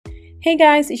Hey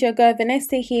guys, it's your girl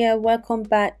Vanessa here. Welcome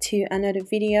back to another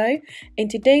video. In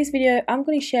today's video, I'm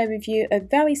going to share with you a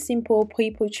very simple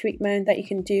pre-poo treatment that you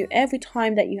can do every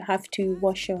time that you have to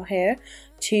wash your hair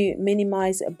to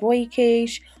minimize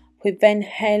breakage, prevent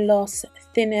hair loss,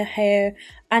 thinner hair,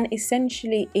 and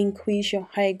essentially increase your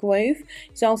hair growth.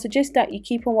 So I'll suggest that you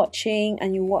keep on watching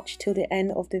and you watch till the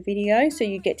end of the video so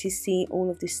you get to see all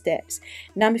of the steps.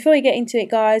 Now before we get into it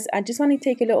guys, I just want to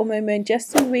take a little moment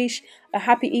just to wish a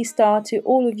happy Easter to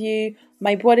all of you,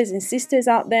 my brothers and sisters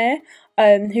out there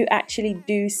who actually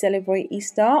do celebrate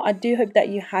Easter. I do hope that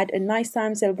you had a nice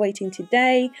time celebrating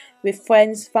today with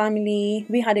friends, family.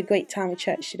 We had a great time at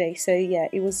church today, so yeah,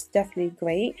 it was definitely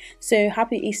great. So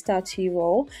happy Easter to you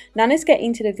all. Now let's get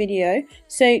into the video.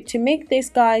 So to make this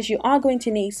guys, you are going to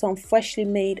need some freshly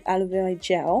made aloe vera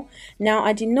gel. Now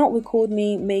I did not record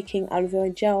me making aloe vera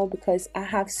gel because I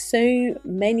have so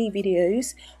many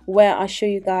videos where I show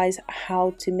you guys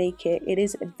how to make it. It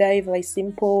is very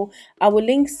simple. I will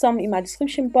link some in my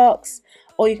description box,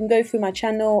 or you can go through my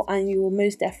channel and you will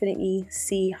most definitely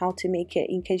see how to make it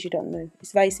in case you don't know.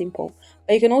 It's very simple.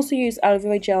 But you can also use aloe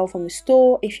vera gel from the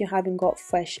store if you haven't got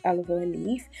fresh aloe vera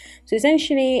leaf. So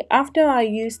essentially after I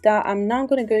use that, I'm now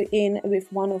going to go in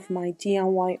with one of my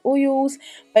DIY oils,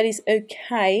 but it's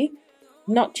okay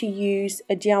not to use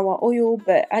a DIY oil,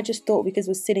 but I just thought because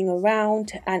it was sitting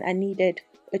around and I needed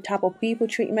a type of people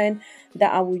treatment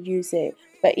that I will use it.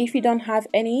 But if you don't have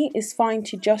any, it's fine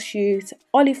to just use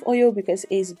olive oil because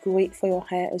it's great for your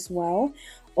hair as well,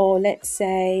 or let's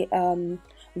say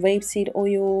rapeseed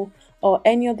oil or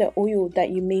any other oil that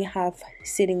you may have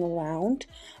sitting around.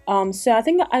 So I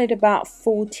think I added about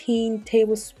 14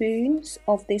 tablespoons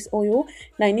of this oil.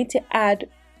 Now I need to add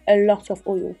a lot of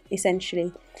oil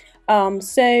essentially.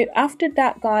 So after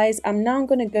that guys, I'm now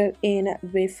going to go in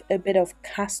with a bit of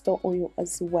castor oil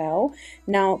as well.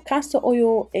 Now castor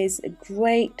oil is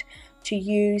great to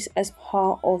use as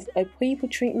part of a pre-poo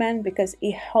treatment because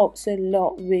it helps a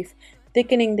lot with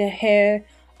thickening the hair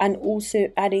and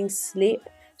also adding slip.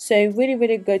 So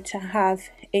really good to have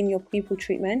in your pre-poo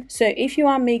treatment. So if you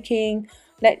are making,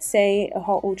 let's say, a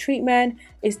hot oil treatment,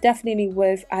 it's definitely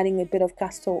worth adding a bit of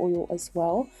castor oil as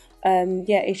well.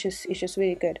 Yeah, it's just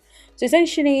really good. So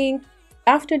essentially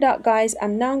after that guys,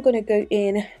 I'm now going to go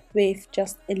in with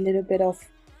just a little bit of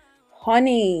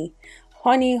honey.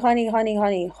 Honey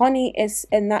is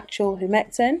a natural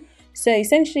humectant, so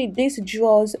essentially this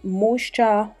draws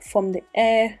moisture from the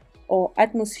air or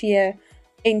atmosphere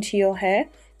into your hair.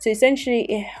 So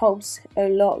essentially it helps a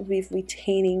lot with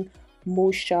retaining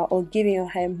moisture or giving your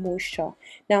hair moisture.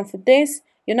 Now for this,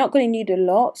 you're not going to need a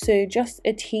lot, so just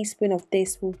a teaspoon of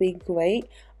this will be great.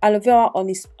 Aloe vera on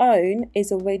its own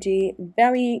is already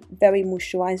very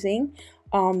moisturizing,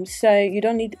 so you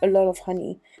don't need a lot of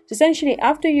honey. So essentially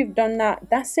after you've done that,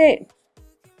 that's it.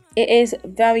 It is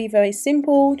very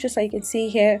simple, just like you can see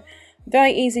here.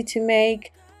 Very easy to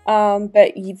make,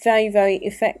 but very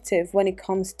effective when it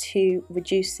comes to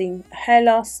reducing hair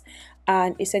loss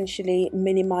and essentially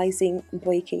minimizing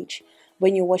breakage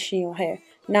when you're washing your hair.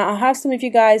 Now I have some of you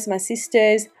guys, my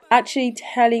sisters, actually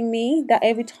telling me that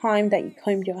every time that you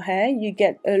comb your hair you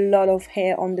get a lot of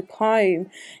hair on the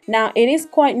comb. Now it is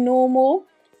quite normal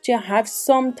to have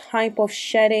some type of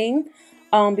shedding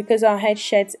because our hair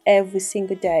sheds every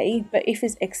single day, but if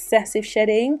it's excessive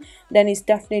shedding then it's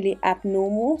definitely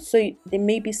abnormal. So there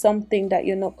may be something that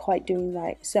you're not quite doing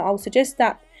right. So I would suggest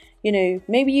that, you know,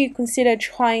 maybe you consider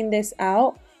trying this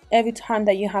out every time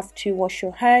that you have to wash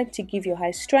your hair to give your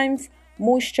hair strength,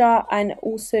 moisture, and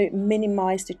also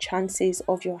minimize the chances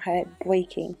of your hair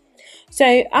breaking.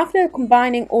 So after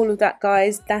combining all of that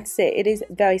guys, that's it. It is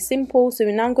very simple. So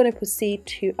we're now going to proceed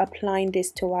to applying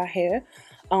this to our hair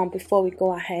before we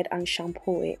go ahead and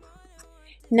shampoo it.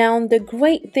 Now the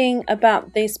great thing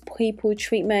about this pre-poo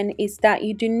treatment is that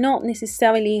you do not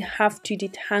necessarily have to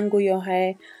detangle your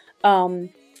hair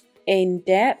in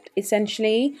depth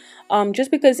essentially, just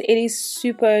because it is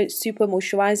super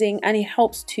moisturizing and it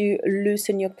helps to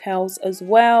loosen your curls as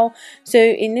well. So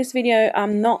in this video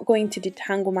I'm not going to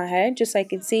detangle my hair. Just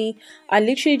like you can see, I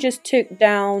literally just took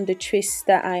down the twists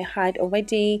that I had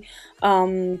already,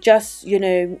 just, you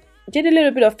know, did a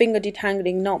little bit of finger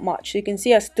detangling, not much. You can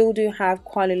see I still do have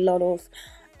quite a lot of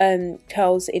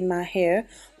curls in my hair,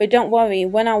 but don't worry,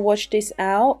 when I wash this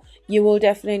out you will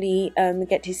definitely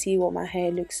get to see what my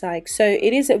hair looks like. So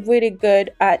it is really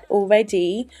good at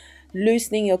already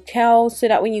loosening your curls so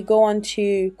that when you go on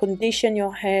to condition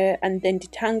your hair and then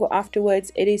detangle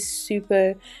afterwards, it is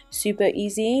super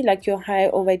easy. Like your hair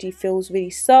already feels really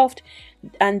soft,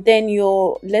 and then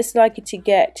you're less likely to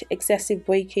get excessive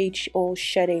breakage or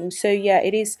shedding. So yeah,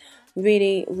 it is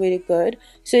really good.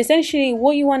 So essentially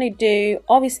what you want to do,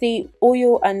 obviously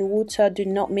oil and water do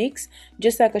not mix,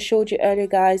 just like I showed you earlier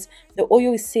guys. The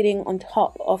oil is sitting on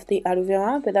top of the aloe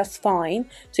vera, but that's fine.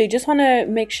 So you just want to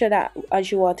make sure that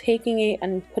as you are taking it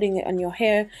and putting it on your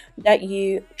hair, that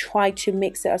you try to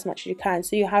mix it as much as you can,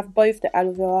 so you have both the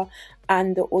aloe vera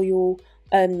and the oil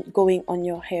going on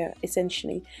your hair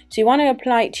essentially. So you want to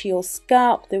apply it to your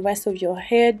scalp, the rest of your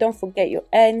hair. Don't forget your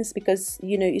ends, because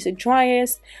you know it's the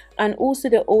driest and also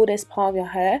the oldest part of your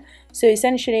hair, so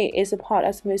essentially it's the part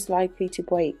that's most likely to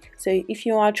break. So if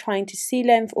you are trying to see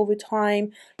length over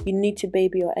time, you need to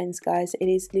baby your ends guys. It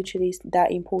is literally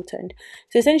that important.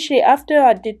 So essentially after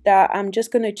I did that, I'm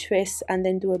just going to twist and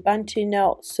then do a bantu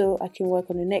knot so I can work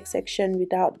on the next section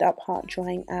without that part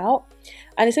drying out.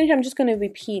 And essentially I'm just going to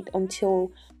repeat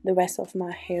until the rest of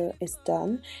my hair is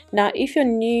done. Now if you're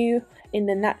new in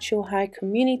the natural hair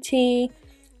community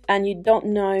and you don't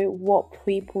know what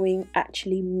pre-pooing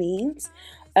actually means,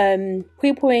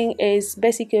 pre-pooing is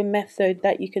basically a method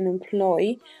that you can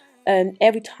employ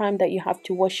every time that you have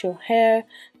to wash your hair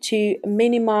to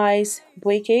minimize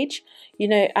breakage, you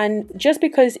know, and just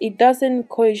because it doesn't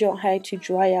cause your hair to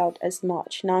dry out as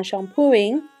much. Now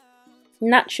shampooing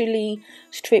naturally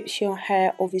strips your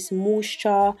hair of its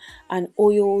moisture and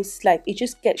oils, like it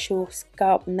just gets your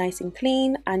scalp nice and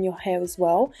clean and your hair as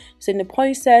well. So in the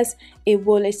process it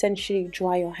will essentially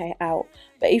dry your hair out.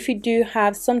 But if you do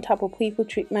have some type of pre-poo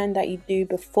treatment that you do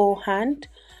beforehand,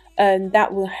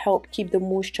 that will help keep the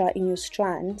moisture in your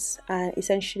strands and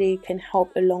essentially can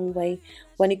help a long way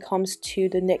when it comes to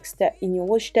the next step in your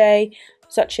wash day,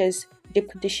 such as deep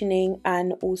conditioning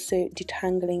and also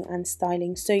detangling and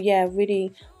styling. So yeah,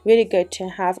 really good to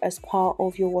have as part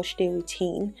of your wash day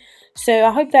routine. So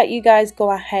I hope that you guys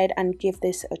go ahead and give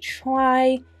this a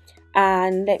try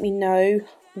and let me know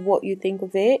what you think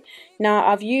of it. Now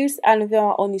I've used aloe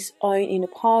vera on its own in the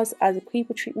past as a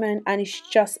pre-poo treatment, and it's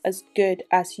just as good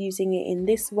as using it in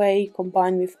this way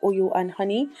combined with oil and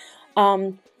honey.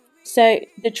 So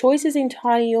the choice is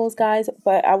entirely yours guys,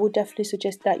 but I would definitely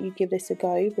suggest that you give this a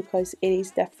go because it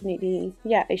is definitely,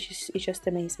 yeah, it's just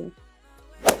amazing.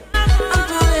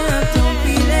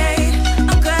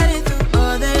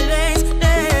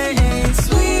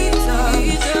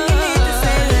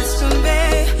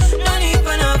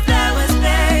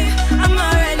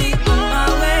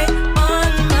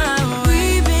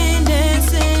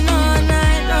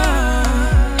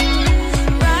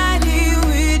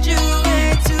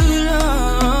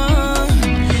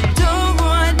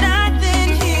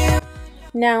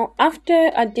 Now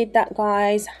after I did that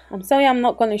guys, I'm sorry I'm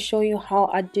not going to show you how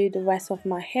I do the rest of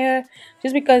my hair,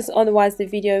 just because otherwise the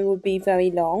video would be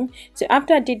very long. So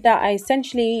after I did that, I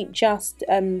essentially just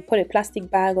put a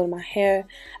plastic bag on my hair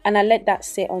and I let that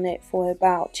sit on it for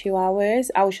about 2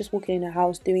 hours. I was just walking in the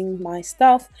house doing my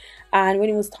stuff, and when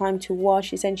it was time to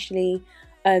wash, essentially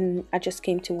I just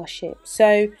came to wash it.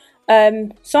 So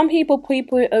some people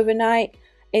pre-poo it overnight.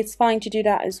 It's fine to do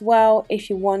that as well if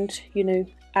you want, you know,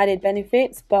 added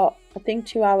benefits, but I think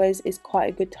 2 hours is quite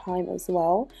a good time as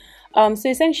well. So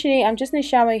essentially I'm just in the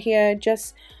shower here,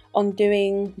 just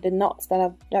undoing the knots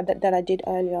that I did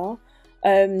earlier.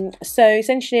 So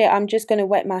essentially I'm just going to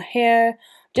wet my hair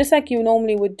just like you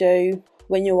normally would do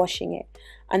when you're washing it,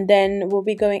 and then we'll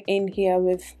be going in here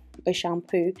with a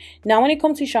shampoo. Now when it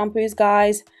comes to shampoos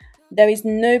guys, there is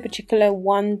no particular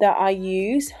one that I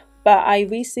use, but I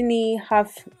recently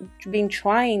have been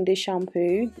trying this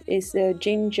shampoo. It's a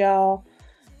ginger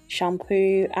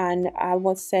shampoo and I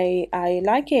would say I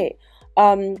like it.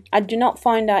 I do not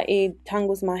find that it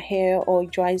tangles my hair or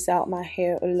dries out my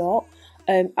hair a lot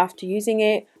after using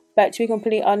it, but to be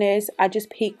completely honest, I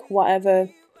just pick whatever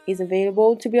is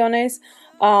available, to be honest.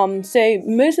 So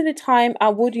most of the time I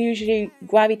would usually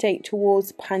gravitate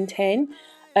towards Pantene.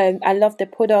 I love the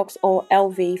products, or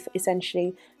LV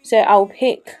essentially, so I'll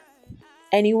pick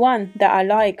anyone that I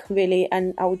like really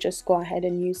and I would just go ahead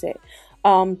and use it.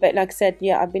 But like I said,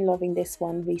 yeah, I've been loving this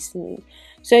one recently.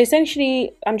 So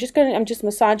essentially I'm just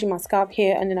massaging my scalp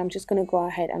here, and then I'm just going to go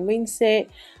ahead and rinse it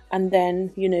and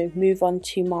then, you know, move on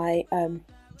to my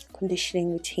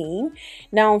conditioning routine.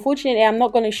 Now unfortunately I'm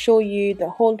not going to show you the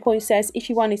whole process. If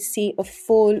you want to see a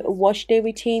full wash day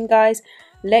routine guys,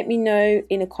 let me know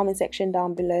in the comment section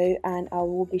down below and I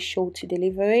will be sure to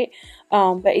deliver it.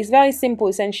 But it's very simple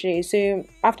essentially. So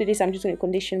after this I'm just going to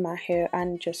condition my hair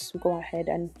and just go ahead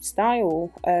and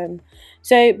style.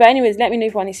 But anyways, let me know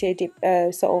if you want to see a deep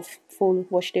sort of full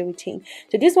wash day routine.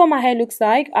 So this is what my hair looks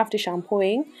like after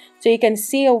shampooing. So you can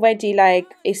see already,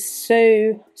 like, it's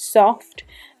so soft.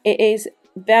 It is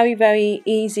very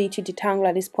easy to detangle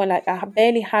at this point. Like, I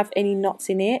barely have any knots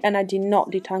in it, and I did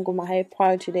not detangle my hair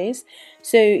prior to this.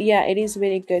 So yeah, it is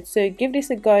really good. So give this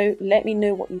a go. Let me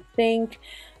know what you think.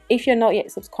 If you're not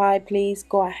yet subscribed, please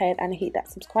go ahead and hit that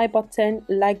subscribe button,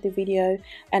 like the video,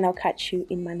 and I'll catch you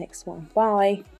in my next one. Bye.